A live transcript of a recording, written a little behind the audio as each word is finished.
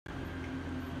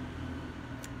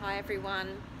Hi everyone.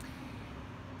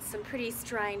 Some pretty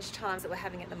strange times that we're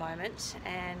having at the moment,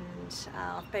 and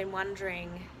I've been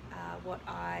wondering what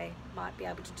I might be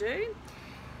able to do.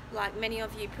 Like many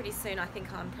of you, pretty soon I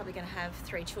think I'm probably going to have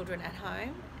 3 children at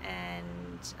home,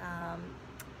 and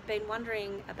been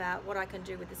wondering about what I can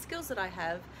do with the skills that I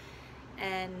have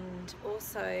and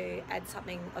also add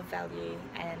something of value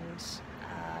and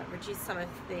reduce some of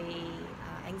the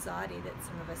anxiety that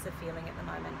some of us are feeling at the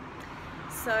moment.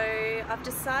 So I've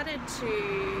decided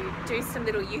to do some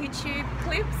little YouTube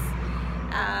clips.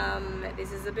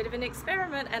 This is a bit of an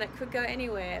experiment and it could go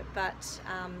anywhere, but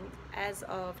as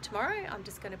of tomorrow I'm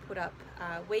just going to put up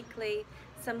weekly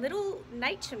some little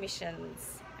nature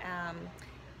missions.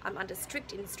 I'm under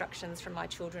strict instructions from my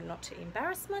children not to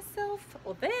embarrass myself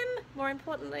or them, more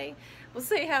importantly. We'll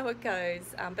see how it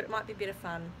goes, but it might be a bit of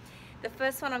fun. The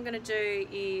first one I'm going to do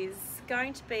is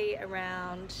going to be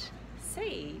around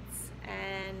seeds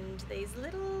and these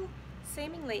little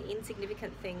seemingly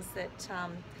insignificant things that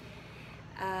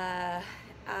are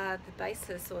the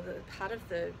basis or the part of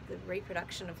the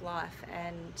reproduction of life.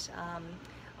 And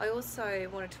I also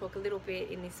want to talk a little bit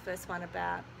in this first one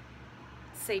about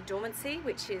seed dormancy,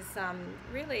 which is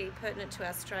really pertinent to our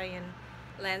Australian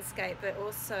landscape, but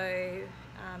also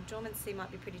dormancy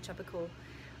might be pretty topical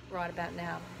right about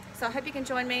now. So I hope you can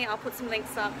join me. I'll put some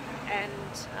links up and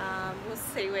we'll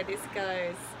see where this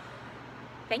goes.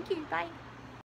 Thank you. Bye.